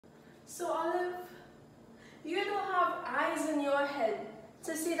So Olive, you don't have eyes in your head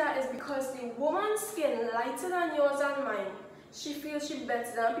to see that it's because the woman's skin lighter than yours and mine. She feels she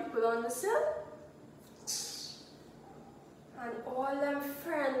better than people on the sill. And all them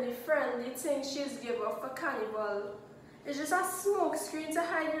friendly things she's give up for carnival is just a smoke screen to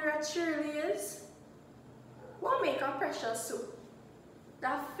hide who that she really is. What make her precious so?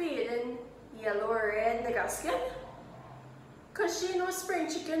 That fading yellow red nigger skin? Cause she no spring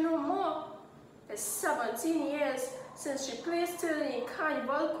chicken no more. It's 17 years since she placed in the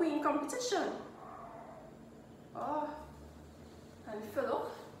carnival queen competition. Oh, and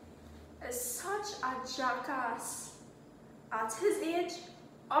Philip is such a jackass. At his age,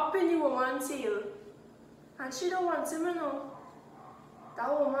 up in the woman's tail. And she don't want him, you know.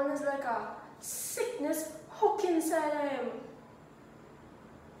 That woman is like a sickness hook inside of him.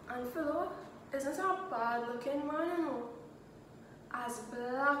 And Philip isn't a bad looking man, you know. As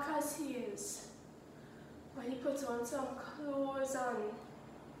black as he is. When he puts on some clothes and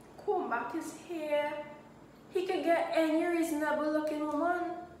comb back his hair, he can get any reasonable looking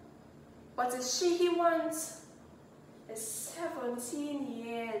woman. But it's she he wants. It's 17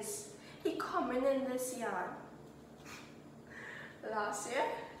 years. He coming in this yard. Last year,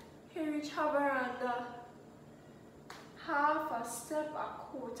 he reached her veranda. Half a step a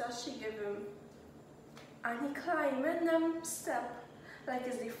quarter she give him. And he climbing them step like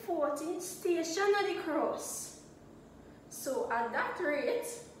it's the 14th station of the cross. So at that rate,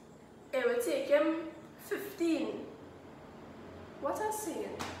 it will take him 15. What I'm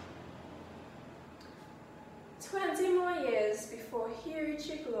saying? 20 more years before he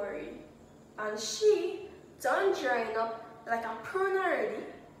reaches glory, and she done drying up like a prune already,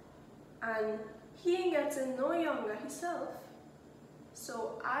 and he ain't getting no younger himself.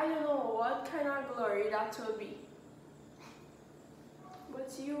 So I don't know what kind of glory that will be. But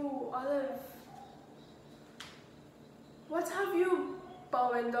you, Olive, what have you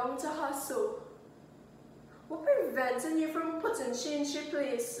bowing down to her so? What preventing you from putting she in she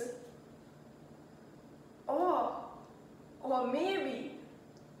place? Or maybe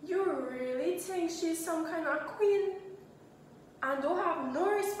you really think she's some kind of queen and don't have no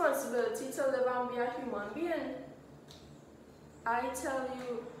responsibility to live and be a human being. I tell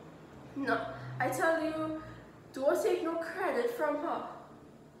you, don't take no credit from her.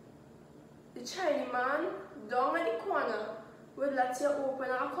 The Chinese man down at the corner will let you open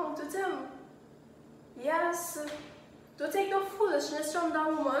an account with him. Yes, don't take no foolishness from that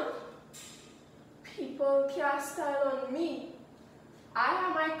woman. People cast style on me. I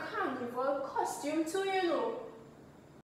have my carnival costume too, you know.